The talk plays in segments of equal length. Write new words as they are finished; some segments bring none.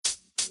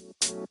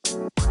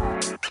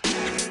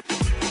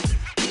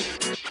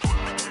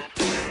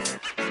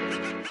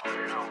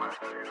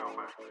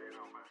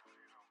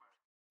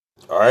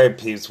Alright,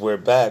 peeps, we're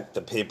back.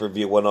 The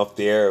pay-per-view went off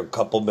the air a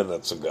couple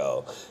minutes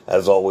ago.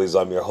 As always,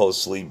 I'm your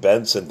host, Lee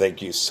Benson.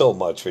 Thank you so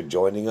much for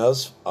joining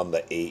us on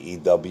the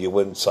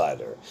AEW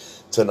Insider.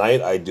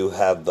 Tonight, I do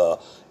have the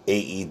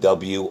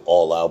AEW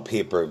All-Out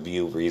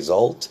pay-per-view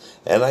results,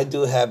 and I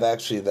do have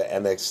actually the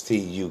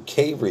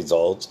NXT UK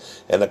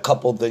results, and a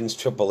couple things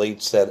Triple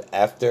H said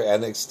after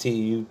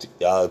NXT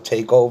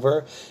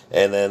takeover,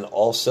 and then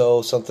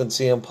also something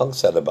CM Punk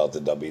said about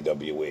the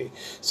WWE.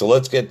 So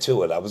let's get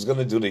to it. I was going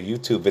to do the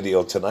YouTube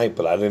video tonight,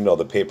 but I didn't know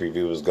the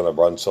pay-per-view was going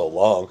to run so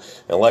long,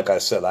 and like I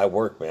said, I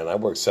work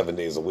 7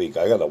 days a week.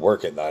 I got to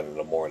work at 9 in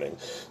the morning,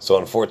 so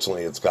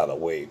unfortunately it's got to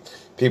wait.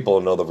 People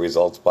will know the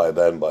results by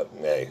then, but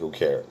hey, who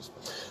cares?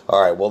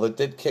 Alright, well, it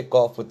did kick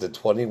off with the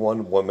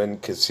 21-woman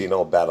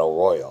casino battle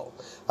royal.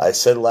 I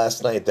said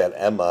last night that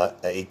Emma,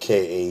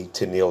 a.k.a.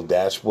 Tennille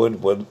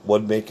Dashwood,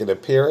 would make an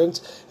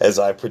appearance, as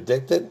I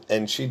predicted,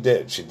 and she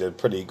did. She did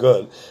pretty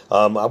good.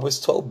 I was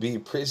told Bea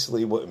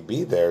Priestley wouldn't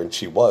be there, and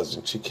she was,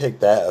 and she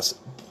kicked ass.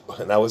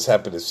 And I was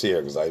happy to see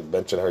her because I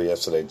mentioned her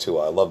yesterday too.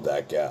 I love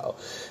that gal.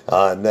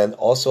 And then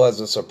also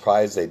as a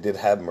surprise, they did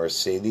have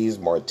Mercedes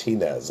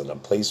Martinez, and the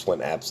place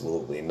went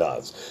absolutely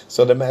nuts.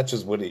 So the match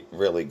was really,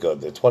 really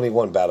good. The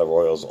 21 Battle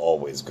Royal is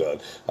always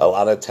good. A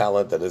lot of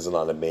talent that isn't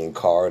on the main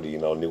card,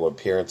 new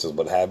appearances,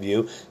 what have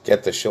you,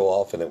 get the show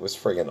off, and it was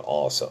friggin'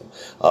 awesome.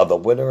 The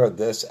winner of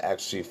this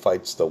actually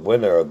fights the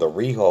winner of the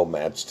Riho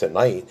match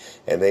tonight,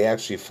 and they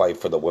actually fight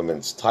for the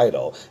women's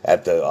title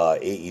at the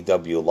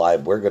AEW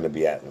Live we're going to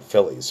be at in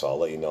Philly. So I'll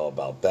let you know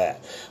about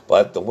that.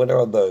 But the winner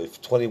of the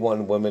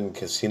 21 Women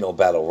Casino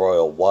Battle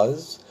Royal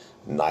was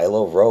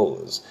Nyla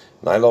Rose.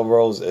 Nyla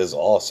Rose is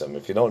awesome.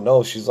 If you don't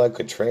know, she's like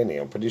a tranny.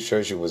 I'm pretty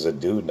sure she was a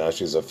dude. Now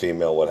she's a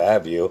female, what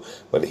have you.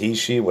 But he,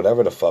 she,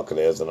 whatever the fuck it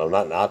is, and I'm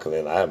not knocking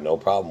it, I have no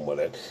problem with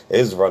it,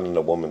 is running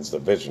the women's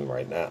division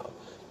right now.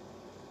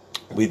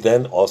 We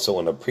then also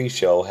in a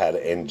pre-show had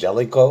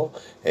Angelico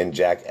and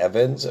Jack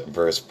Evans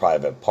versus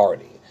Private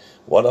Party.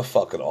 What a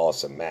fucking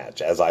awesome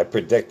match. As I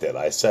predicted,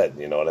 I said,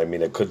 you know what I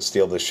mean? It could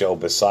steal the show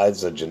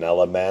besides the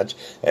Janela match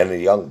and the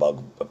Young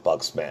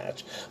Bucks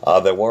match.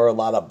 There were a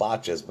lot of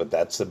botches, but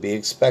that's to be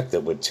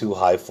expected with two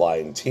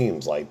high-flying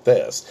teams like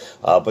this.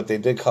 But they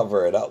did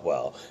cover it up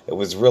well. It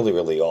was really,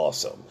 really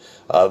awesome.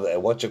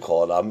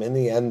 In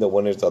the end, the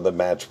winners of the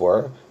match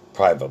were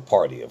Private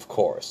Party, of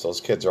course.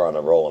 Those kids are on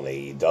a roll in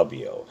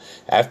AEW.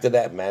 After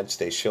that match,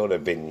 they showed a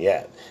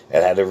vignette.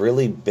 It had a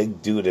really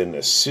big dude in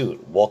a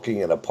suit walking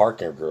in a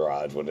parking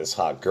garage with his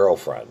hot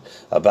girlfriend.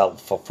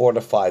 About 4 to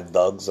 5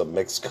 thugs of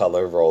mixed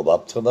color rolled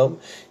up to them.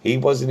 He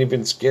wasn't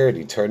even scared.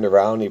 He turned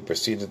around. He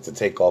proceeded to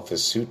take off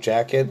his suit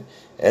jacket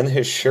and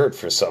his shirt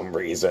for some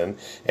reason,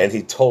 and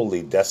he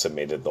totally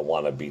decimated the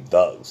wannabe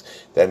thugs.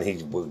 Then he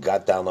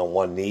got down on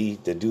one knee.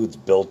 The dude's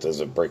built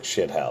as a brick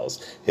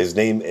shithouse. His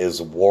name is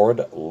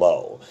Ward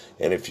Lowe,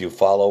 and if you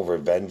follow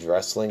Revenge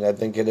Wrestling, I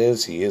think it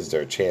is, he is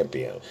their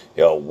champion.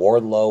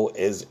 Ward Lowe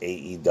is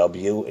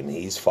AEW, and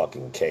he's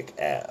fucking kick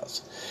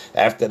ass.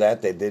 After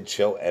that, they did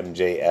show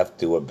MJF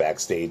do a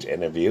backstage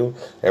interview,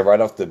 and right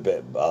off the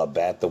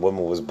bat, the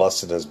woman was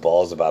busting his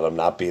balls about him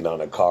not being on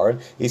a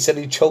card. He said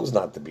he chose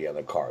not to be on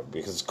a card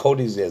because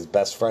Cody's his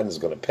best friend is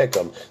going to pick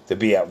him to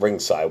be at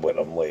ringside with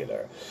him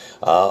later.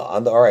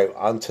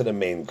 On to the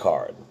main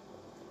card.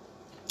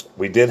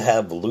 We did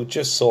have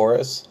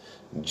Luchasaurus,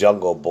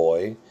 Jungle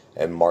Boy,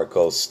 and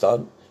Marco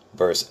Stunt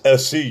versus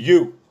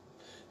SCU.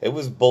 It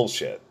was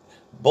bullshit.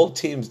 Both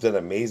teams did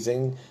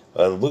amazing.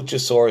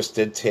 Luchasaurus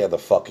did tear the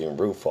fucking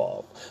roof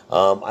off.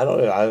 I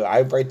don't know.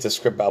 I write the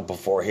script out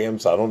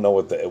beforehand, so I don't know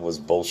what it was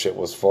bullshit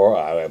was for.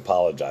 I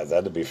apologize. That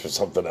had to be for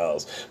something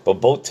else. But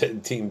both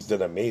teams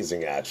did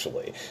amazing,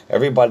 actually.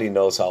 Everybody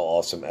knows how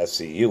awesome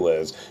SCU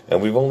is,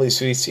 and we've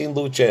seen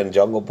Lucha and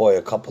Jungle Boy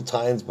a couple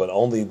times, but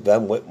only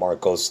them with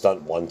Marco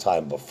Stunt one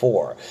time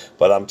before.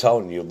 But I'm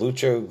telling you,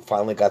 Lucha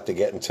finally got to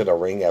get into the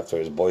ring after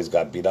his boys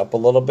got beat up a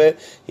little bit.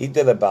 He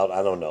did about,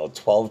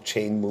 12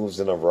 chain moves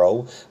in a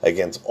row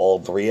against all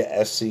three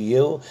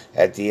SCU.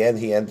 At the end,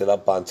 he ended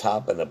up on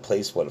top, and the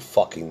place went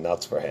fucking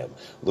nuts for him.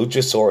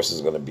 Luchasaurus is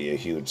going to be a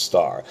huge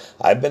star.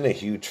 I've been a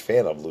huge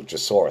fan of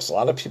Luchasaurus. A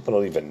lot of people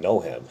don't even know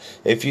him.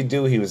 If you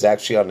do, he was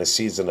actually on the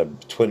season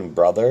of Twin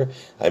Brother.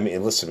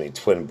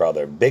 Twin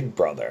Brother, Big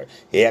Brother.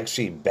 He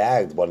actually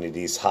bagged one of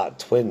these hot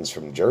twins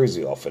from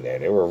Jersey off of there.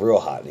 They were real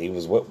hot. He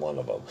was with one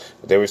of them.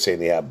 But they were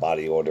saying he had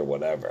body odor,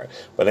 whatever.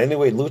 But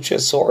anyway,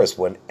 Luchasaurus,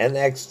 when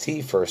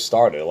NXT first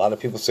started, a lot of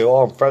people say, oh,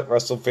 I'm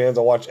wrestling fans,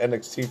 I watch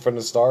NXT from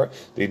the start.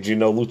 Did you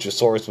know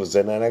Luchasaurus was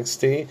in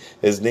NXT?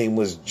 His name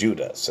was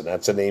Judas, and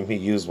that's a name he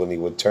used when he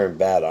would turn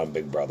bad on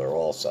Big Brother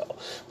also.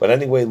 But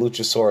anyway,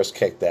 Luchasaurus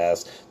kicked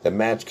ass. The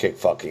match kicked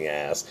fucking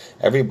ass.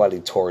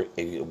 Everybody tore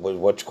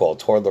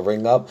the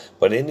ring up.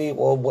 But in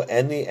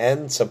the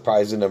end,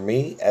 surprising to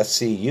me,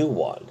 SCU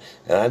won.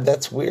 And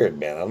that's weird,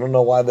 man. I don't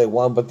know why they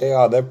won, but they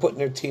are. They're putting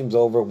their teams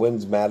over.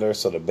 Wins matter,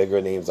 so the bigger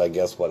names, I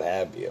guess, what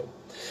have you.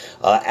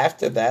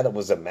 After that, it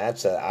was a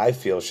match that I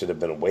feel should have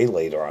been way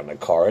later on the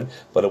card,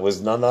 but it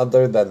was none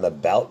other than the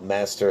bout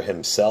master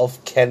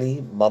himself,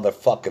 Kenny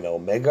motherfucking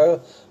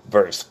Omega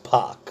versus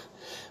Pac.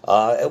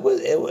 It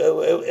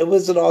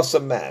was an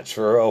awesome match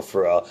for real,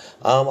 for real.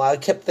 I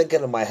kept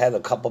thinking in my head a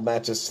couple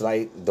matches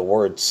tonight the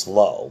word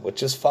slow,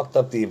 which is fucked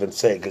up to even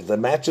say because the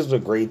matches were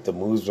great, the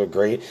moves were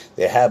great,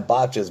 they had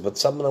botches, but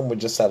some of them were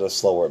just at a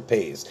slower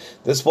pace.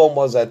 This one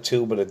was at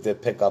 2, but it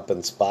did pick up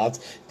in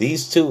spots.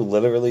 These two,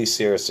 literally,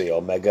 seriously,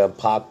 Omega and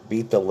Pac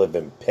beat the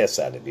living piss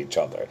out of each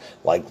other,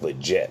 like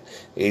legit.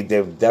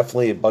 There were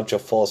definitely a bunch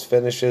of false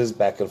finishes,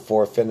 back and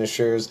forth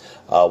finishers,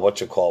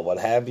 what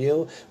have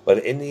you. But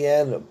in the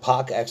end,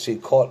 Pac actually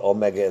caught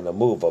Omega in a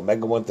move.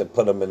 Omega went to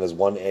put him in his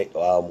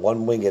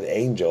one-winged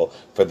angel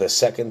for the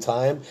second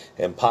time,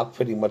 and Pac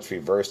pretty much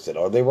reversed it.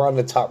 Or they were on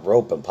the top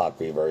rope and Pac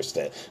reversed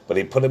it. But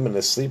he put him in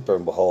a sleeper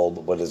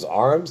hold with his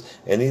arms,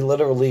 and he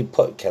literally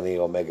put Kenny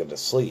Omega to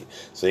sleep.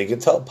 So you can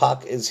tell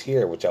Pac is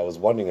here, which I was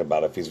wondering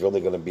about if he's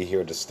really going to be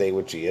here to stay,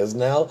 which he is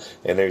now,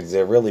 and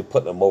they're really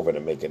putting him over to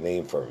make a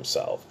name for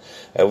himself.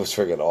 It was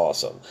friggin'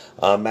 awesome.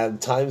 At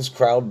times,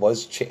 crowd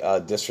was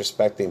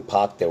disrespecting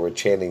Pac. They were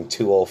chanting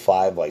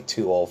 205 like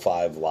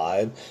 205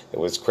 live. It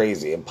was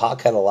crazy. And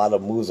Pac had a lot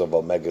of moves of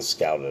Omega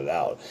scouted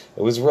out.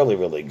 It was really,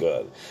 really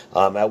good.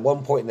 At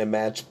one point in the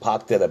match,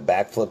 Pac did a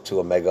backflip to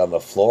Omega on the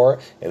floor,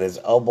 and his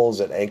elbows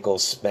and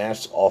ankles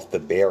smashed off the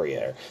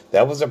barrier.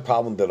 That was a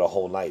problem to the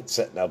whole night,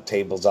 setting up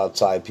tables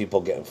outside,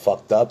 people getting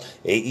fucked up.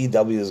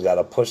 AEW's got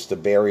to push the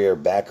barrier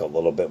back a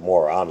little bit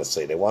more,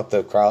 honestly. They want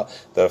the crowd,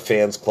 the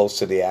fans close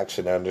to the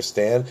action, I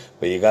understand,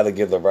 but you got to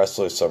give the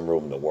wrestlers some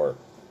room to work.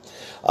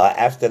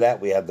 After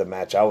that, we had the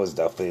match I was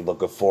definitely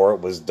looking for.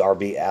 It was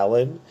Darby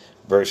Allin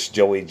versus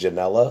Joey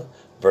Janela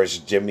versus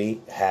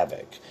Jimmy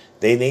Havoc.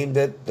 They named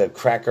it the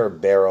Cracker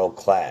Barrel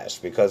Clash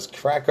because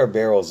Cracker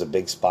Barrel is a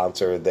big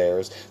sponsor of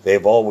theirs.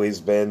 They've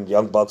always been,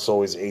 Young Bucks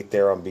always ate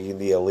there on Being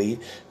the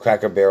Elite.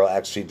 Cracker Barrel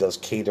actually does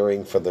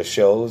catering for the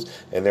shows,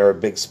 and they're a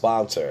big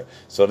sponsor.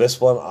 So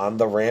this one, on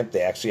the ramp,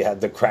 they actually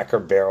had the Cracker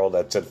Barrel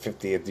that said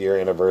 50th year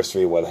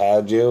anniversary, what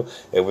have you.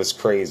 It was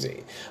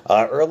crazy.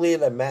 Early in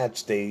the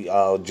match,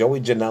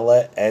 Joey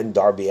Janela and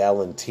Darby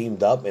Allin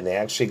teamed up, and they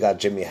actually got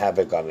Jimmy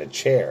Havoc on a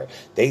chair.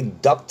 They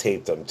duct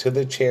taped him to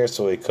the chair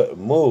so he couldn't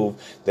move.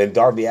 Then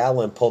Darby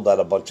Allin pulled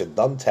out a bunch of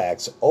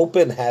thumbtacks,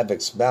 opened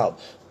Havoc's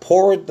mouth,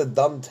 poured the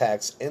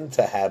thumbtacks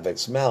into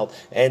Havoc's mouth,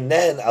 and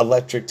then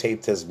electric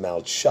taped his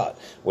mouth shut,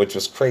 which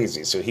was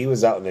crazy. So he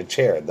was out in a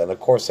chair. Then, of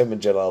course, him and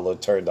Janela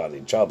turned on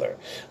each other.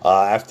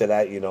 After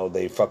that,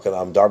 they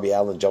fucking, Darby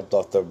Allin jumped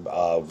off the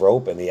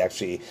rope, and he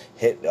actually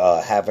hit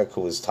Havoc,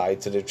 who was tied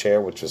to the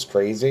chair, which was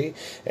crazy.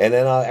 And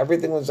then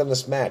everything was in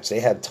this match. They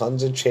had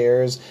tons of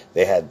chairs.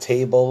 They had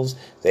tables.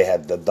 They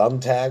had the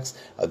thumbtacks.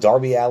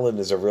 Darby Allin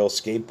is a real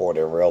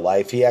skateboarder in real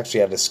life. He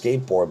actually had a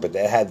skateboard, but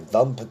they had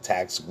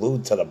thumbtacks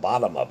glued to the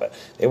bottom of it.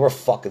 They were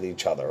fucking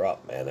each other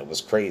up, man. It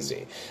was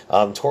crazy.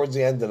 Towards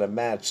the end of the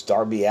match,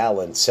 Darby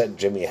Allin sent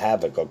Jimmy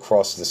Havoc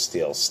across the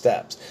steel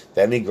steps.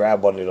 Then he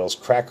grabbed one of those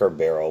Cracker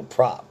Barrel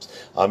props.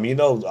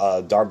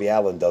 Darby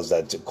Allin does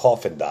that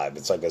coffin dive.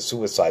 It's like a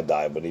suicide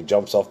dive, but he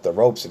jumps off the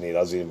ropes and he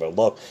doesn't even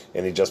look,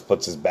 and he just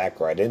puts his back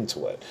right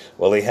into it.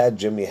 Well, he had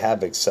Jimmy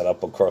Havoc set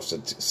up across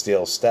the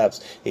steel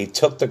steps. He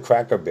took the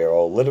Cracker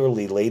Barrel,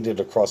 literally laid it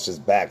across his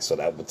back so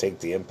that would take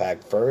the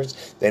impact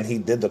first. Then he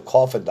did the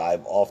coffin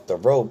dive off the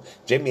rope.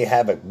 Jimmy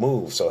Havoc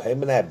moved, so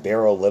him and that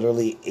barrel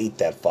literally ate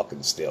that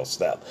fucking steel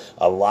step.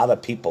 A lot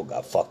of people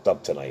got fucked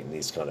up tonight in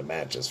these kind of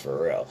matches,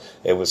 for real.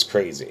 It was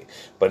crazy.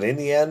 But in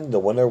the end, the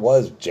winner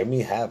was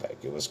Jimmy Havoc.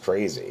 It was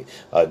crazy.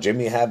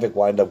 Jimmy Havoc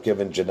wound up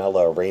giving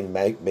Janela a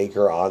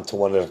rainmaker onto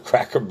one of the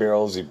Cracker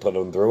Barrels. He put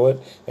him through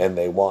it, and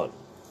they won.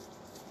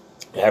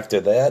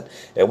 After that,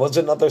 it was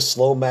another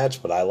slow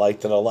match, but I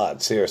liked it a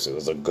lot. Seriously, it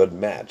was a good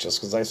match. Just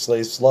because I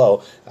say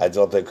slow, I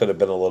thought they could have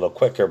been a little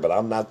quicker, but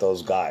I'm not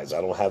those guys. I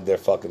don't have their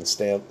fucking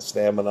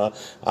stamina.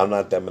 I'm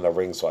not them in the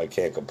ring, so I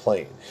can't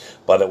complain.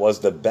 But it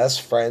was the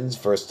Best Friends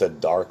versus the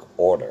Dark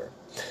Order.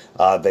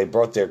 They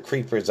brought their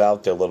creepers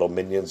out, their little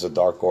minions of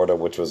Dark Order,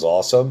 which was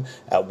awesome.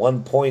 At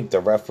one point, the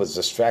ref was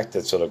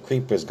distracted, so the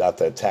creepers got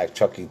to attack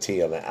Chucky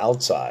T on the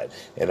outside,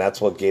 and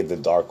that's what gave the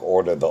Dark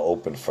Order the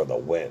open for the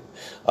win.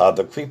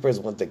 The creepers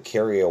went to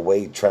carry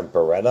away Trent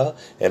Beretta,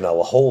 and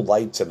the whole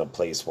lights in the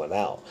place went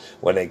out.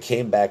 When they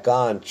came back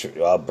on,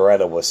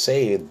 Beretta was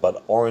saved,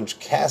 but Orange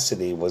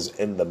Cassidy was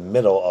in the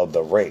middle of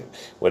the ring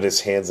with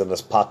his hands in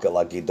his pocket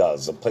like he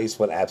does. The place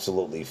went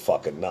absolutely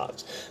fucking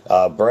nuts.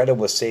 Beretta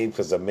was saved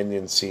because the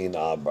minions seen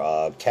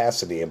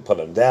Cassidy and put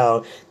him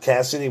down.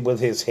 Cassidy,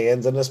 with his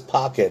hands in his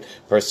pocket,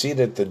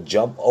 proceeded to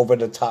jump over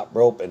the top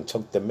rope and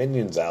took the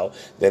minions out.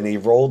 Then he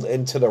rolled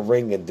into the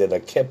ring and did a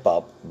kip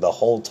up the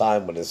whole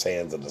time with his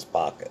hands in his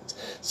pockets.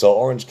 So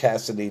Orange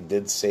Cassidy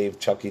did save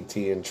Chucky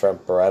T and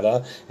Trent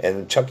Beretta,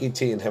 and Chucky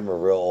T and him are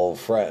real old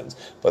friends.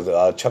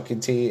 But Chucky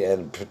T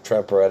and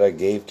Trent Beretta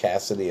gave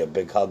Cassidy a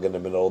big hug in the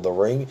middle of the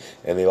ring,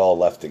 and they all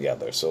left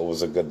together. So it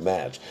was a good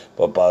match.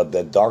 But by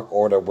the Dark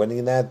Order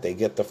winning that, they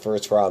get the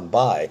first round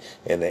by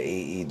in the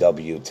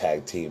AEW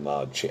Tag Team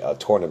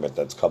tournament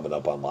that's coming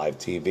up on live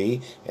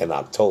TV in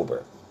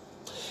October.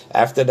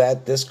 After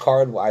that, this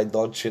card I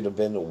thought should have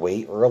been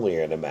way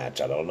earlier in the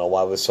match. I don't know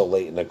why it was so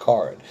late in the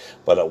card,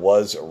 but it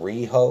was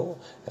Riho,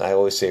 and I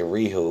always say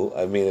Rihu.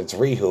 I mean, it's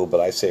Rihu, but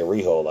I say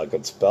Riho like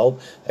it's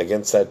spelled,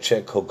 against that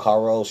chick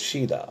Hikaru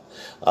Shida.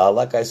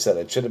 Like I said,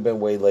 it should have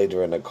been way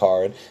later in the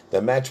card.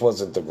 The match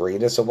wasn't the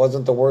greatest. It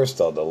wasn't the worst,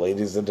 though. The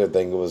ladies did their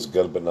thing. It was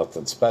good, but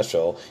nothing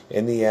special.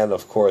 In the end,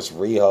 of course,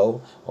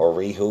 Riho, or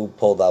Rihu,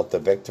 pulled out the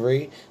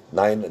victory.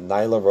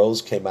 Nyla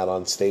Rose came out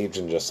on stage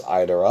and just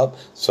eyed her up.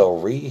 So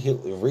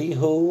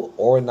Rihu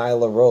or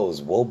Nyla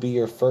Rose will be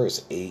your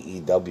first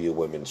AEW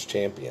Women's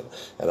Champion.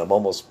 And I'm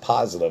almost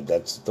positive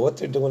that's what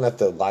they're doing at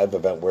the live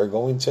event we're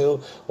going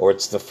to, or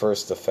it's the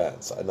first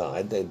defense. No,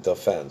 I think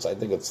defense. I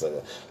think it's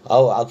the...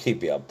 I'll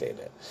keep you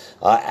updated.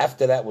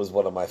 After that was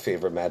one of my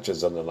favorite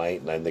matches of the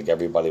night, and I think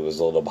everybody was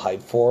a little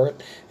hyped for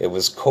it. It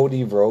was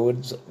Cody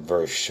Rhodes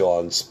versus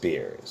Shawn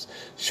Spears.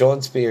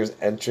 Shawn Spears'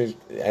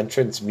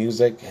 entrance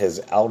music,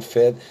 his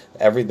outfit,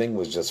 everything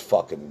was just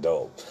fucking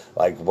dope.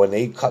 Like, when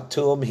they cut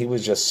to him, he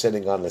was just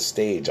sitting on the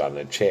stage on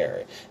a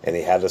chair, and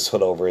he had his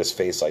hood over his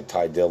face like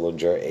Ty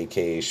Dillinger,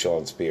 a.k.a.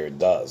 Shawn Spears,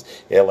 does.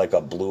 He had like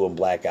a blue and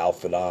black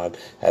outfit on,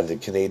 had the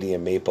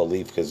Canadian maple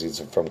leaf because he's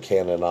from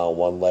Canada on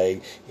one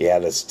leg. He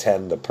had his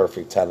 10, the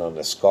perfect 10 on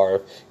his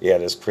scarf. He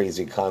had his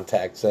crazy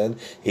contacts in.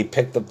 He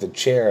picked up the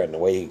chair, and the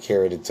way he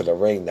carried it to the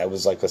ring, that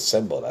was like a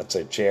symbol. That's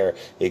a chair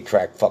he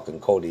cracked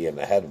fucking Cody in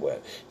the head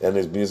with. Then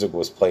his music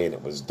was playing.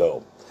 It was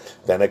dope.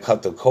 Then it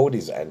cut to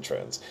Cody's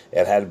entrance.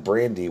 It had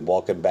Brandy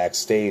walking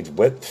backstage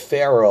with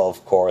Pharaoh,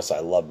 of course. I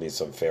love me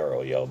some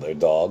Pharaoh, yo, their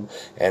dog.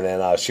 And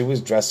then she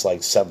was dressed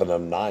like 7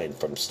 of 9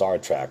 from Star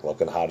Trek,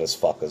 looking hot as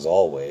fuck as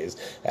always.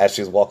 As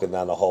she's walking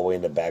down the hallway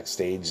in the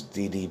backstage,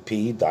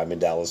 DDP,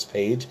 Diamond Dallas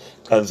Page,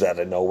 comes out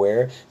of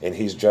nowhere, and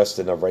he's dressed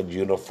in a red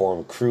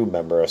uniform crew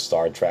member of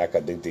Star Trek,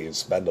 I think the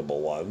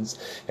expendable ones.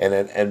 And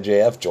then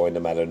MJF joined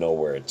him out of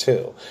nowhere,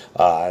 too.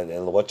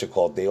 And what you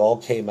call it, they all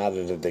came out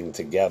of the thing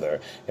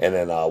together. And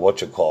then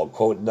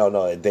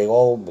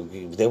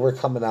they were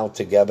coming out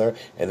together,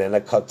 and then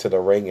it cut to the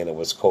ring, and it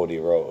was Cody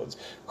Rhodes.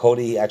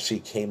 Cody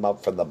actually came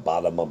up from the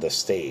bottom of the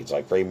stage,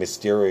 like Rey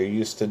Mysterio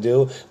used to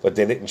do, but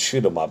they didn't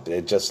shoot him up.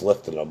 They just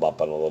lifted him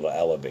up on a little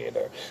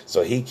elevator.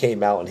 So he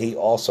came out, and he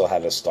also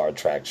had a Star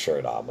Trek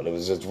shirt on, but it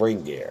was his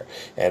ring gear.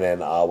 And then,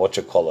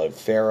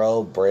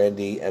 Pharaoh,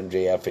 Brandy,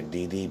 MJF, and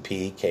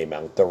DDP came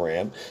out the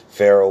ramp.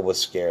 Pharaoh was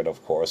scared,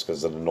 of course,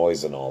 because of the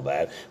noise and all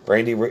that.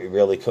 Brandy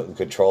really couldn't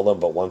control him,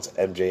 but once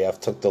MJF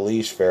took the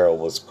leash, Pharaoh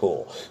was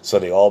cool. So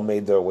they all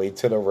made their way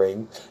to the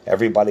ring.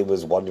 Everybody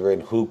was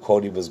wondering who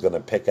Cody was going to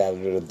pick out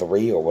of the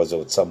 3, or was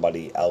it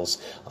somebody else,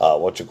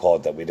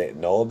 that we didn't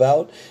know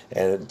about.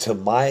 And to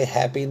my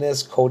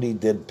happiness, Cody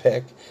did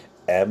pick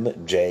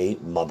MJ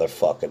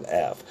motherfucking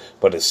F.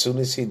 But as soon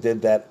as he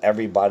did that,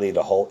 everybody,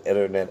 the whole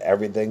internet,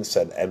 everything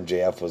said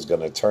MJF was going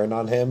to turn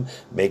on him,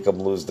 make him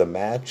lose the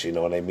match, you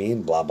know what I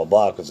mean? Blah, blah,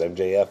 blah, because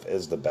MJF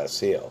is the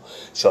best heel.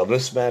 So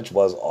this match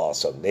was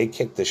awesome. They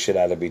kicked the shit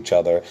out of each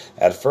other.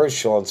 At first,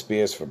 Shawn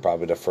Spears, for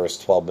probably the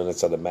first 12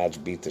 minutes of the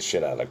match, beat the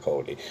shit out of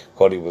Cody.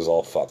 Cody was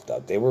all fucked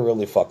up. They were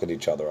really fucking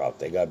each other up.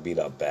 They got beat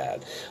up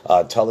bad.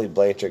 Tully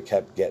Blanchard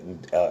kept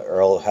getting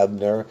Earl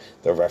Hebner,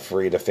 the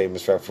referee, the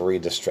famous referee,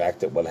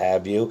 distracted, what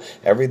have you.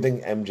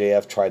 Everything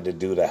MJF tried to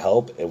do to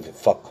help, it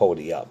fucked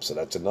Cody up. So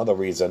that's another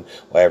reason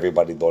why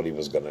everybody thought he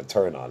was going to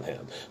turn on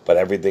him. But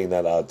everything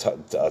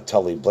that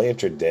Tully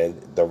Blanchard did,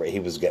 he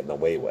was getting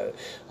away with it.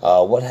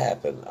 What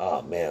happened?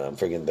 Oh, man, I'm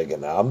freaking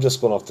thinking now. I'm just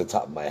going off the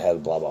top of my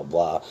head, blah, blah,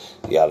 blah,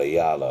 yada,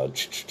 yada.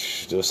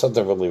 There was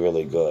something really,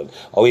 really good.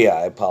 Oh, yeah,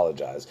 I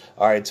apologize.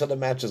 All right, so the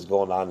match is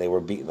going on. They were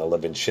beating the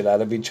living shit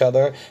out of each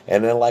other.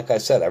 And then, like I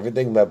said,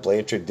 everything that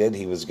Blanchard did,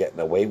 he was getting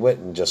away with,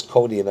 and just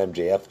Cody and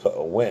MJF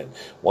couldn't win.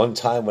 One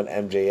time when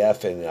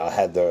MJF and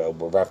had the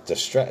ref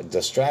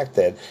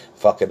distracted,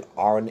 fucking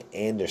Arn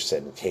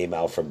Anderson came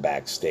out from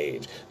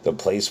backstage. The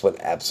place went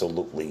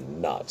absolutely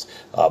nuts.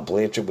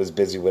 Blanchard was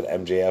busy with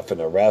MJF and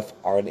the ref.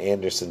 Arn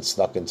Anderson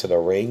snuck into the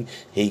ring.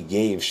 He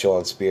gave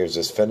Shawn Spears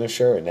his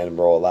finisher and then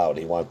roll out.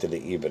 He wanted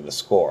to even the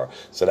score.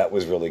 So that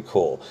was really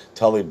cool.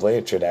 Tully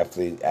Blanchard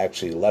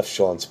actually left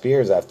Shawn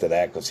Spears after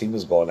that because he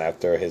was going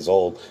after his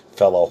old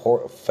fellow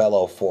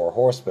Four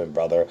Horsemen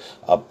brother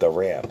up the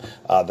ramp.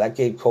 That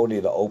gave Cody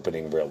the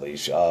opening, really.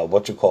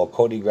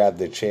 Cody grabbed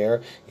the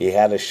chair. He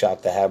had a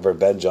shot to have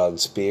revenge on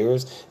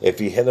Spears. If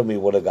he hit him, he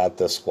would have got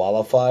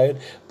disqualified,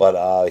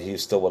 but he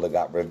still would have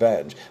got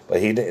revenge.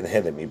 But he didn't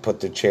hit him. He put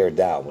the chair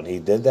down. When he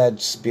did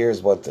that,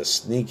 Spears went to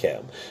sneak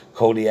him.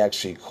 Cody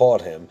actually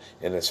caught him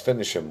in his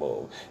finisher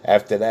move.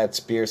 After that,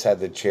 Spears had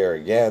the chair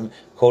again.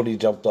 Cody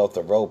jumped off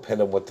the rope, hit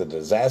him with the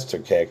disaster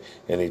kick,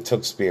 and he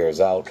took Spears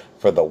out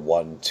for the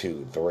 1,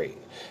 2, 3.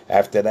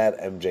 After that,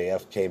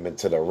 MJF came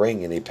into the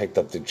ring, and he picked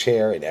up the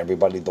chair, and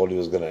everybody thought he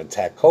was going to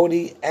attack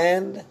Cody,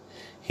 and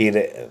he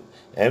didn't.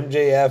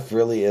 MJF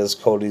really is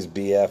Cody's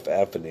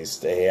BFF, and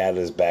he had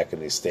his back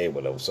and he stayed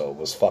with him, so it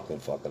was fucking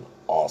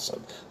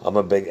awesome. I'm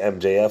a big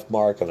MJF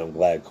mark, and I'm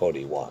glad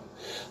Cody won.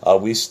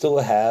 We still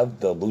have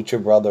the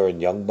Lucha Brother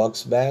and Young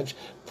Bucks match,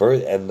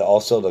 and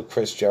also the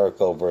Chris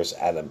Jericho versus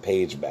Adam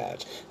Page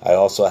match. I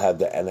also have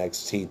the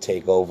NXT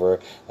TakeOver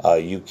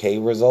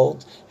UK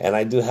result, and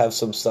I do have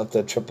some stuff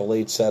that Triple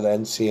H said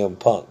and CM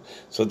Punk.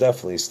 So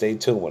definitely stay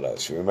tuned with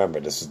us.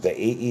 Remember, this is the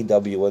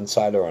AEW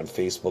Insider on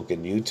Facebook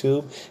and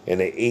YouTube, and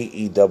the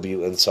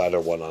AEW Insider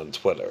one on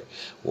Twitter.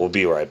 We'll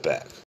be right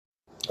back.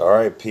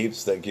 Alright,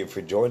 peeps, thank you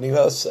for joining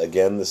us.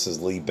 Again, this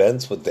is Lee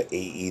Benz with the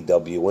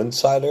AEW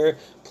Insider.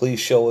 Please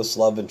show us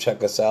love and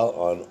check us out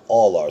on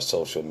all our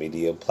social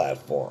media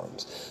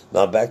platforms.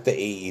 Now back to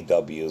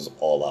AEW's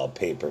All Out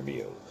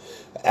pay-per-view.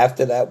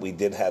 After that, we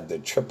did have the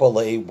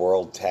AAA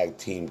World Tag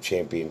Team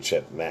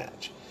Championship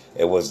match.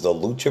 It was the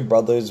Lucha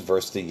Brothers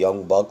versus the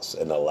Young Bucks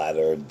in a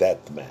ladder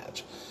death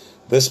match.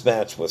 This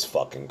match was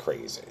fucking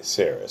crazy,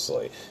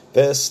 seriously.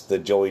 This, the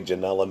Joey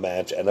Janela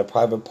match, and the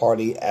Private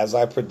Party, as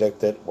I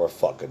predicted, were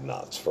fucking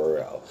nuts, for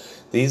real.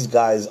 These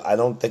guys, I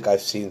don't think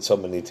I've seen so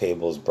many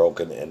tables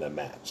broken in a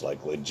match,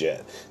 like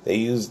legit.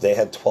 They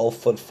had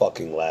 12-foot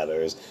fucking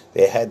ladders,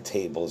 they had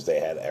tables, they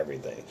had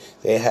everything.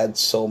 They had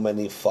so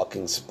many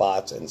fucking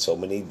spots and so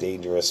many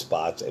dangerous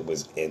spots, it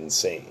was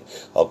insane.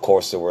 Of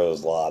course, there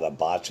was a lot of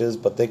botches,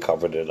 but they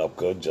covered it up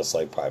good, just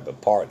like Private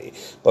Party.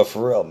 But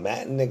for real,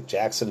 Matt and Nick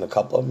Jackson, a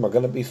couple of them are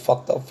going to be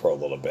fucked up for a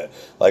little bit.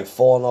 Like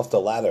falling off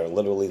the ladder and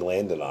literally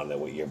landing on it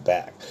with your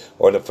back.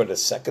 Or for the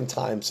second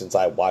time since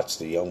I watched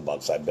the Young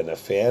Bucks, I've been a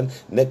fan.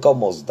 Nick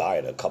almost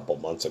died a couple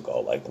months ago,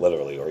 like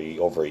literally,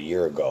 or over a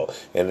year ago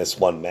in this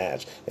one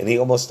match. And he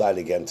almost died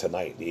again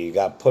tonight. He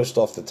got pushed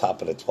off the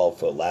top of the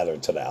 12-foot ladder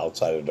to the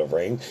outside of the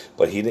ring,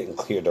 but he didn't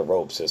clear the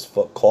ropes. His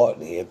foot caught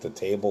and he hit the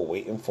table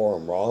waiting for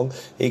him wrong.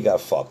 He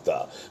got fucked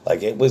up.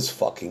 Like, it was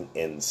fucking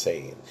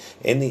insane.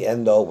 In the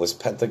end, though, was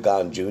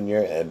Pentagon Jr.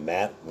 and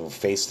Matt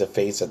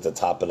face-to-face at the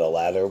top of the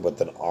ladder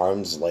with an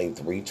arm's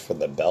length reach for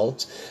the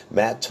belt.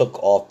 Matt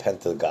took off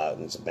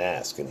Pentagon's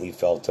mask and he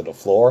fell to the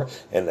floor,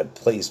 and the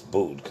place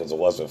booed because it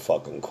wasn't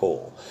fucking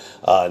cool.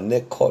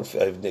 Nick caught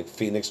Nick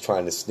Phoenix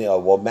trying to sneak.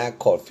 Matt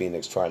caught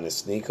Phoenix trying to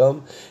sneak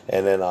him,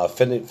 and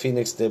then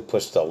Phoenix did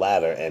push the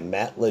ladder, and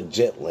Matt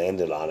legit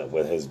landed on it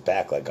with his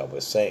back, like I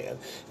was saying.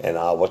 And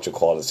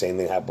the same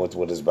thing happened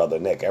with his brother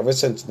Nick. Ever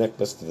since Nick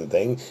missed the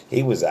thing,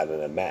 he was out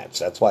in a match.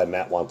 That's why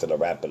Matt wanted to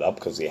wrap it up,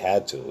 because he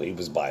had to. He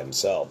was by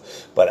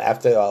himself. But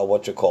after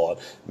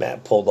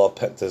Matt pulled off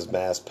Penta's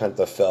mask,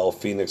 Penta fell,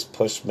 Phoenix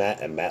pushed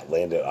Matt, and Matt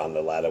landed on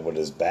the ladder with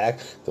his back.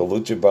 The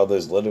Lucha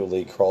Brothers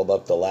literally crawled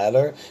up the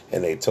ladder,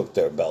 and they took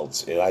their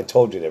belts. And I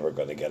told you they were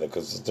going to get it,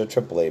 because it's the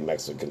AAA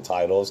Mexican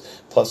titles,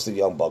 plus the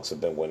Young Bucks have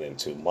been winning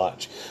too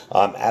much.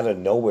 Out of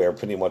nowhere,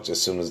 pretty much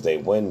as soon as they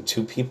win,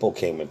 two people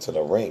came into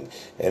the ring,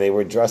 and they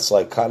were dressed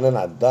like kind of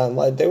not done,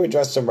 like they were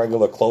dressed in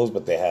regular clothes,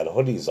 but they had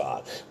hoodies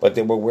on, but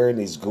they were wearing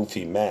these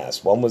goofy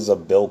masks. One was a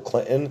Bill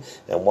Clinton,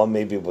 and one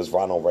maybe was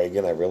Ronald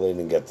Reagan. I really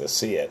didn't get to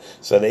see it.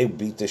 So they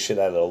beat the shit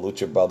out of the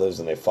Lucha Brothers,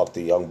 and they fucked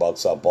the Young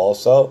Bucks up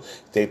also.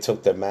 They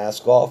took their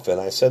mask off, and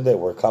I said they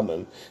were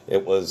coming.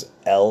 It was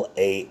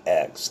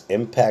LAX.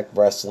 Impact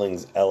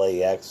Wrestling's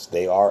LAX.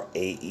 They are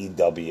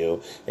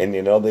AEW, and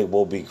they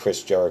will be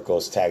Chris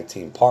Jericho's tag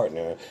team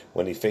partner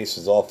when he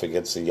faces off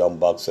against the Young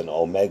Bucks and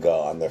Omega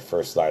on their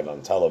first night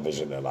on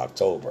television in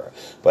October.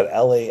 But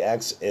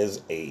LAX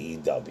is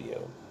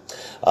AEW.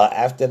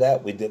 After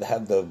that, we did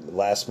have the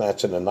last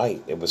match of the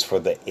night. It was for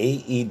the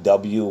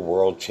AEW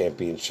World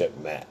Championship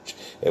match.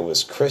 It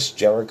was Chris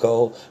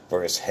Jericho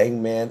versus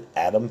Hangman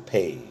Adam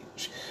Page.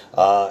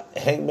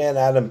 Hangman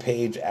Adam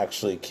Page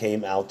actually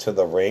came out to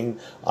the ring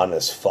on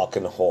his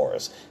fucking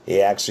horse.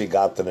 He actually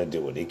got them to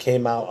do it. He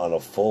came out on a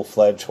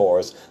full-fledged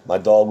horse. My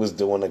dog was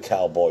doing the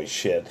cowboy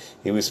shit.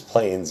 He was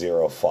playing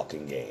zero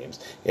fucking games.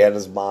 He had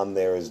his mom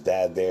there, his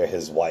dad there,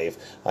 his wife.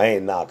 I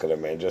ain't knocking her,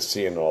 man. Just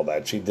seeing all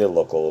that. She did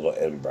look a little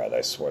inbred,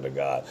 I swear to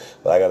God.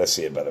 But I gotta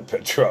see a better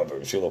picture of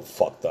her. She looked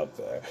fucked up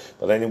there.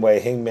 But anyway,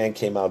 Hangman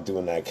came out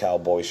doing that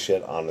cowboy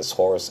shit on his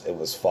horse. It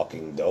was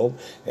fucking dope.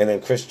 And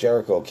then Chris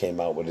Jericho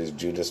came out with his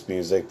Judas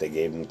music. They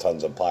gave him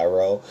tons of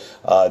pyro.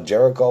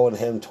 Jericho and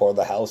him tore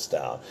the house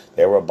down.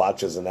 There were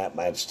botches in that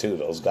match too.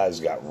 Those guys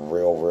got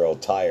real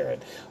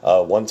tired.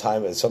 One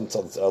time, a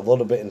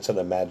little bit into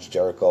the match,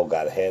 Jericho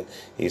got hit.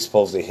 He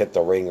supposedly hit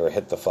the ring or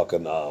hit the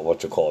fucking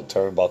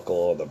turnbuckle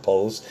or the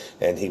post,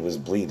 and he was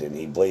bleeding.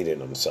 He bladed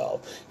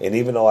himself. And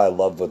even though I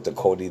love with the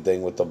Cody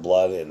thing with the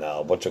blood and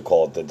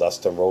the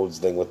Dustin Rhodes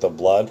thing with the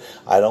blood,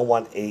 I don't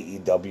want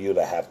AEW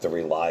to have to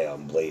rely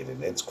on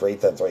blading. It's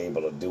great that they're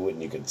able to do it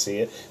and you can see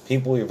it,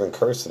 People even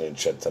cursing and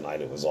shit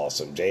tonight. It was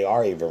awesome.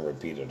 JR even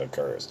repeated a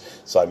curse.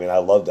 So, I mean, I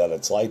love that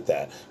it's like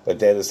that. But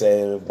they're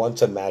saying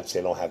once a match,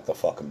 they don't have to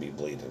fucking be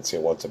bleeding. So,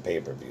 once a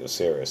pay-per-view,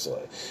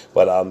 seriously.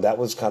 But that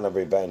was kind of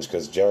revenge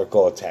because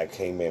Jericho attacked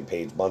Hangman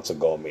Page months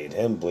ago and made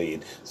him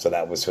bleed. So,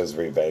 that was his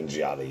revenge,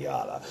 yada,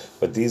 yada.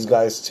 But these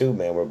guys, too,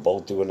 man, were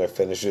both doing their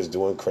finishes,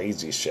 doing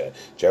crazy shit.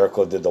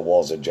 Jericho did the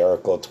Walls of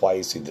Jericho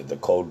twice. He did the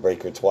Code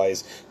Breaker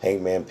twice.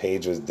 Hangman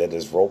Page did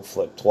his rope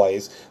flip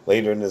twice.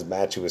 Later in his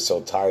match, he was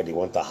so tired, he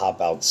went to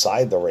hop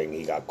outside the ring.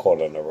 He got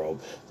caught on the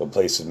rope. The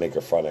place would make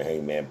in front of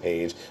Hangman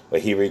Page.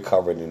 But he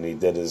recovered and he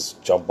did his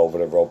jump over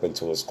the rope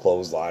into his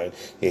clothesline.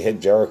 He hit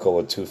Jericho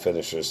with 2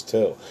 finishers,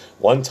 too.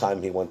 One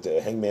time,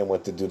 Hangman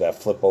went to do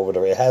that flip over the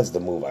rope. It has the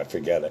move, I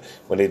forget it.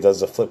 When he does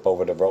the flip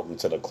over the rope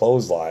into the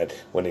clothesline,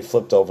 when he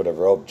flipped over the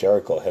rope,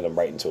 Jericho hit him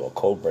right into a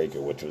Code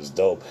Breaker, which was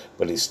dope.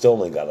 But he still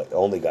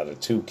only got a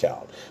 2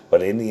 count.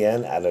 But in the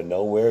end, out of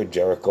nowhere,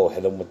 Jericho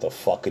hit him with the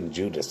fucking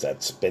Judas,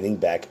 that spinning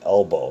back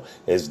elbow,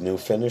 his new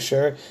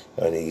finisher,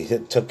 and he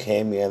took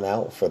Hangman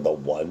out for the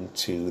 1,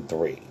 2,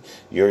 3.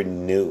 Your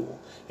new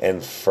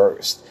and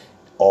first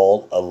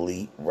All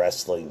Elite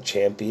Wrestling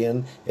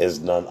Champion is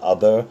none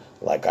other,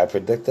 like I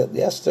predicted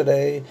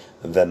yesterday,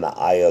 than the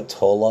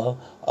Ayatollah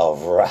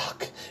of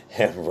Rock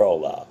and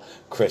Rolla,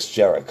 Chris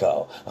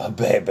Jericho,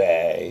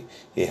 baby.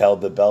 He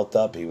held the belt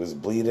up. He was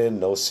bleeding.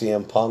 No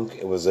CM Punk.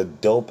 It was a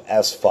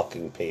dope-ass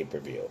fucking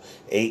pay-per-view.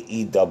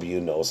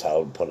 AEW knows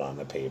how to put on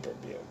a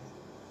pay-per-view.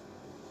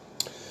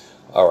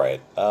 All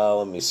right.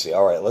 Let me see.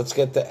 All right. Let's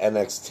get to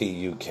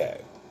NXT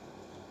UK.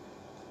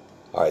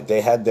 All right,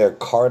 they had their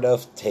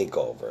Cardiff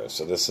takeover.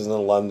 So this is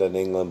in London,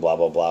 England, blah,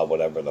 blah, blah,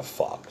 whatever the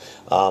fuck.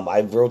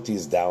 I wrote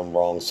these down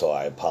wrong, so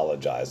I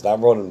apologize. I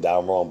wrote them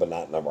down wrong, but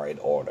not in the right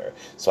order.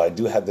 So I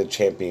do have the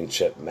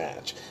championship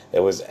match. It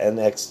was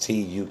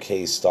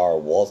NXT UK star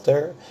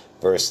Walter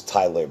versus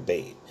Tyler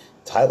Bate.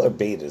 Tyler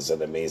Bate is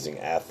an amazing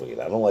athlete.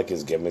 I don't like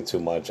his gimmick too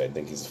much. I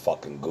think he's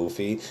fucking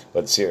goofy.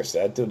 But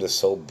seriously, that dude is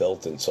so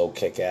built and so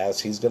kick-ass.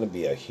 He's going to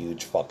be a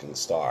huge fucking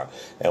star.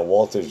 And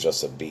Walter's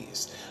just a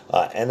beast.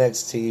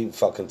 NXT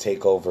fucking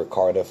takeover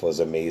Cardiff was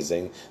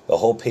amazing. The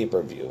whole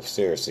pay-per-view,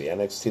 seriously,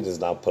 NXT does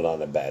not put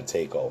on a bad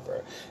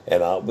takeover.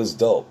 And it was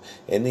dope.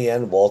 In the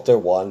end, Walter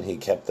won. He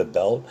kept the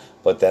belt.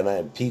 But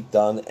then Pete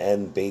Dunne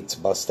and Bate's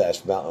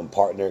Mustache Mountain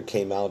partner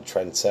came out,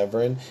 Trent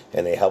Severin,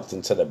 and they helped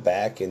him to the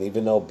back. And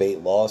even though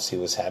Bate lost, he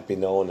was happy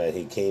knowing that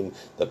he came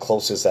the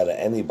closest out of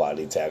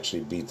anybody to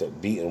actually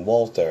beating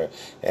Walter.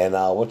 And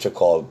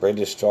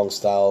British Strong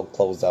Style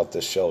closed out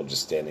the show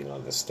just standing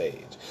on the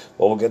stage.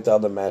 Well, we'll get the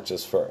other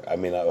matches first.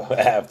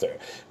 After.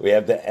 We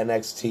have the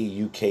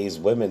NXT UK's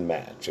women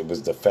match. It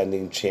was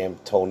defending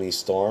champ Toni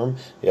Storm.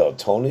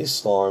 Toni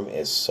Storm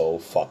is so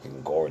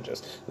fucking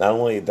gorgeous. Not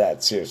only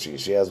that, seriously,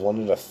 she has one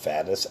of the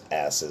fattest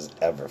asses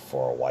ever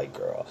for a white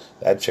girl.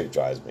 That chick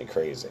drives me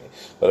crazy.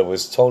 But it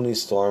was Toni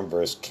Storm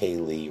versus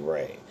Kaylee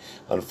Ray.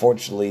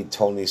 Unfortunately,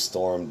 Toni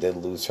Storm did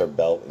lose her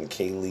belt, and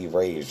Kaylee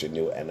Ray is your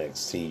new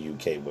NXT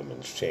UK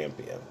Women's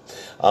Champion.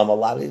 A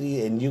lot of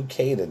in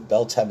UK, the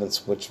belts haven't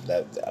switched.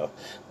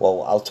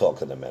 Well, I'll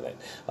talk in a minute.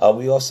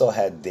 We also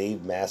had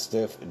Dave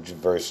Mastiff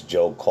versus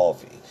Joe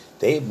Coffey.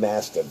 Dave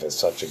Mastiff is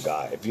such a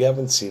guy. If you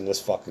haven't seen this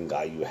fucking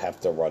guy, you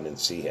have to run and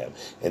see him.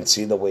 And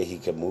see the way he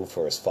can move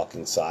for his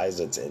fucking size.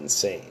 It's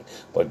insane.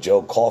 But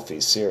Joe Coffey,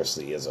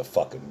 seriously, is a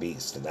fucking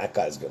beast. And that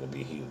guy's going to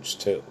be huge,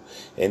 too.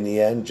 In the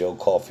end, Joe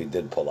Coffey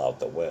did pull out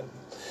the win.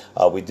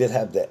 We did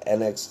have the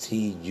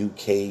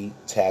NXT UK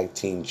Tag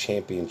Team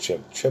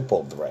Championship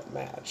triple threat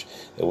match.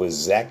 It was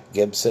Zach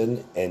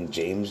Gibson and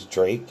James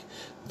Drake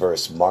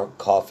versus Mark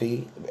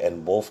Coffey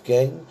and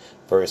Wolfgang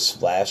versus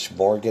Flash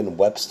Morgan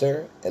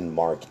Webster and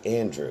Mark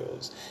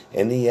Andrews.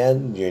 In the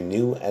end, your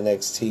new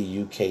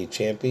NXT UK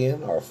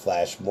champion are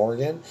Flash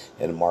Morgan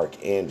and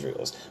Mark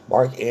Andrews.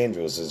 Mark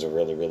Andrews is a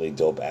really, really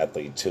dope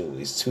athlete too.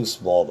 He's too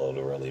small though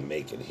to really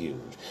make it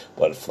huge.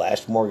 But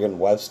Flash Morgan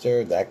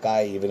Webster, that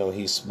guy, even though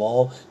he's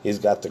small, he's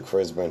got the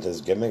charisma and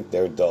his gimmick.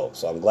 They're dope.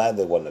 So I'm glad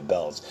they won the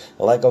belts.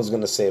 And like I was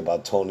going to say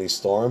about Toni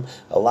Storm,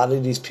 a lot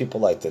of these people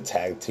like the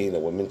tag team, the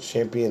women's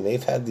champion,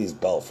 they've had these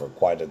belts for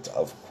quite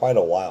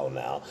a while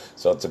now.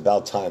 So it's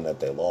about time that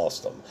they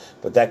lost them.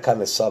 But that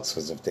kind of sucks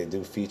because if they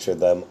do feature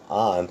them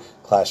on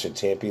Clash of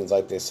Champions,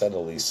 like they said, at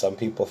least some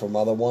people from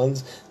other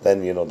ones, then,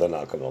 they're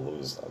not going to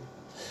lose them.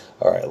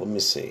 All right, let me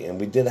see.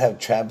 And we did have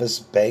Travis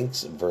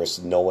Banks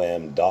versus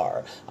Noam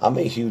Dar. I'm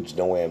a huge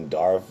Noam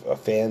Dar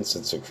fan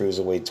since the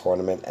Cruiserweight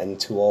Tournament and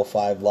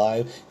 205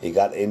 Live. He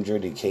got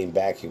injured. He came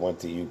back. He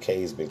went to UK.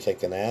 He's been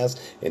kicking ass.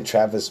 And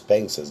Travis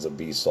Banks is a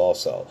beast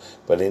also.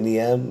 But in the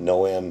end,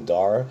 Noam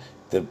Dar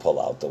did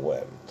pull out the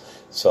win.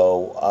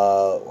 So,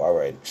 all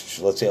right,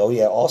 let's see. Oh,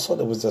 yeah, also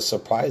there was a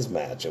surprise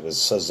match. It was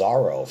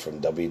Cesaro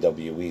from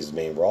WWE's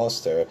main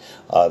roster,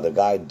 the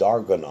guy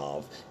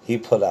Dargunov, he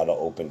put out an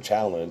open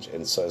challenge,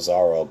 and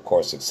Cesaro, of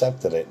course,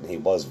 accepted it, and he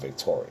was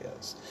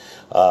victorious.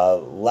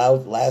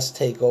 Last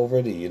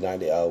takeover, the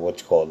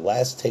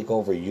last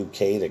takeover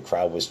UK, the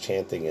crowd was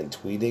chanting and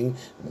tweeting,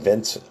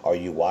 "Vince, are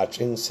you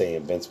watching?"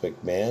 saying Vince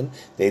McMahon.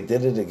 They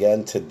did it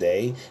again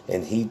today,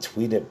 and he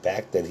tweeted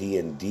back that he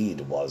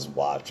indeed was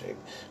watching,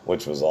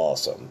 which was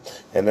awesome.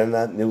 And then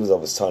that news I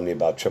was telling you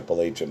about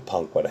Triple H and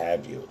Punk, what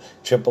have you.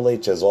 Triple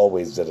H, as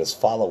always, did his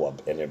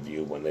follow-up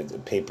interview when the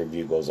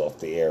pay-per-view goes off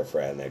the air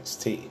for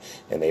NXT,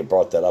 and they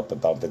brought that up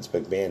about Vince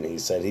McMahon. He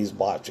said he's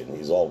watching.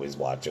 He's always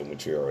watching,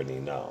 which you already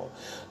know.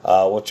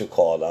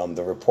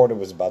 The reporter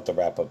was about to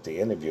wrap up the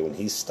interview, and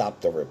he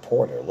stopped the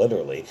reporter,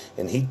 literally,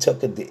 and he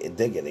took a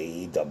dig at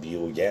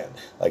AEW again.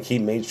 Like, he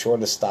made sure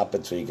to stop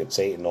it so he could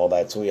say it and all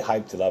that, so he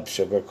hyped it up,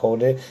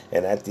 sugarcoated,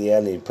 and at the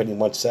end, he pretty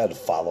much said,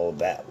 follow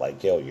that.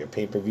 Like, yo, your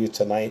pay-per-view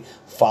tonight,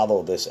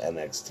 follow this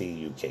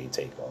NXT UK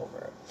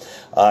takeover.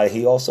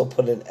 He also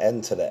put an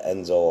end to the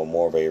Enzo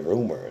Amore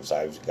rumors.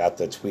 I've got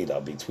the tweet.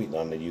 I'll be tweeting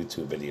on the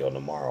YouTube video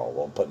tomorrow.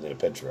 We'll put in a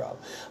picture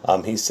up.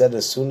 He said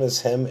as soon as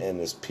him and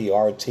his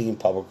PR team,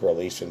 public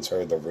relations,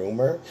 heard the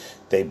rumor,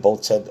 they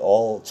both said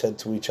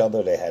to each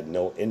other they had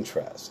no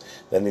interest.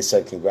 Then he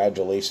said,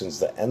 congratulations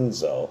to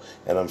Enzo,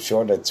 and I'm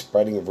sure that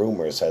spreading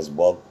rumors has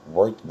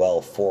worked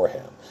well for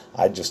him.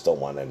 I just don't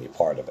want any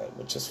part of it,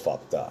 which is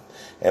fucked up.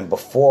 And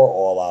before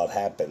All Out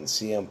happened,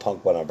 CM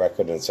Punk went on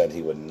record and said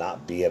he would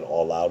not be at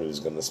All Out. He was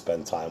going to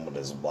spend time with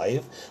his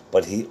wife.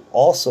 But he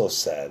also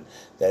said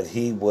that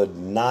he would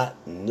not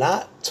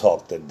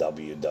talk to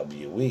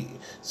WWE,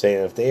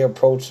 saying if they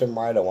approached him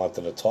right and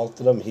wanted to talk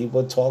to them, he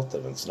would talk to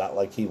them. It's not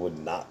like he would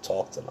not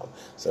talk to them.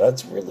 So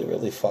that's really,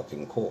 really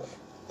fucking cool.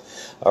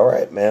 All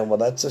right, man. Well,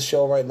 that's the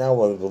show right now.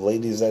 Well, the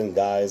ladies and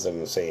guys,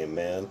 I'm saying,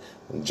 man,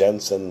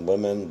 gents and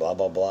women, blah,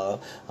 blah, blah.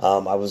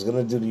 I was going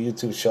to do the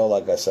YouTube show.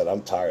 Like I said,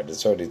 I'm tired.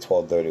 It's already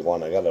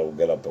 12:31. I got to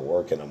get up and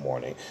work in the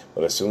morning.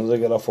 But as soon as I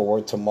get up for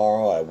work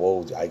tomorrow,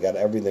 I got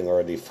everything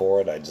ready for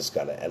it. I just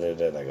got to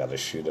edit it. I got to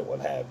shoot it,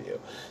 what have you.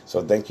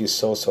 So thank you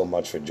so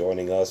much for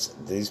joining us.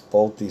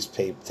 Both these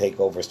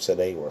takeovers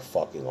today were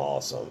fucking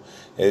awesome.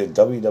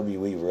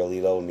 WWE really,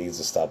 though, needs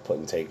to stop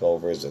putting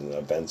takeovers and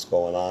events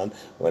going on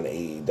when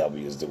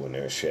AEW is doing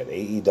their shit.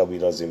 AEW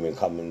doesn't even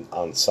come in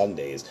on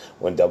Sundays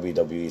when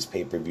WWE's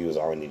pay-per-views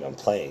aren't even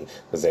playing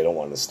because they don't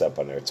want to step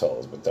on their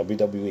toes. But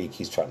WWE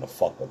keeps trying to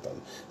fuck with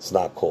them. It's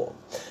not cool.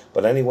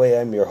 But anyway,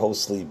 I'm your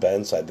host, Lee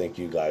Benz. I thank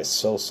you guys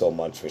so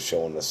much for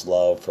showing us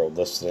love, for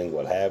listening,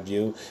 what have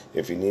you.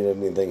 If you need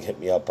anything, hit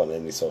me up on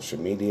any social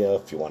media.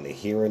 If you want to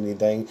hear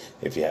anything,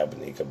 if you have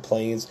any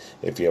complaints,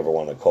 if you ever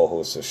want to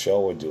co-host a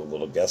show or do a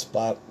little guest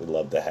spot, we'd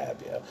love to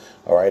have you.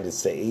 All right,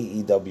 it's the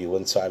AEW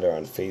Insider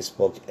on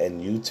Facebook and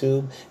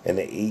YouTube, and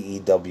the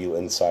AEW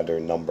Insider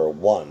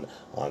 #1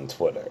 on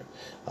Twitter.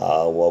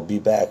 We'll be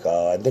back.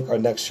 I think our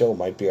next show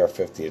might be our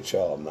 50th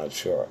show. I'm not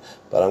sure.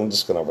 But I'm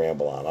just going to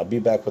ramble on. I'll be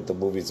back with the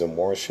Movies and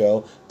More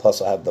show.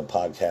 Plus, I'll have the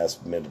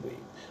podcast midweek.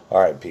 All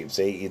right, peeps.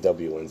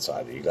 AEW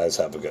Insider. You guys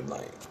have a good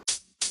night.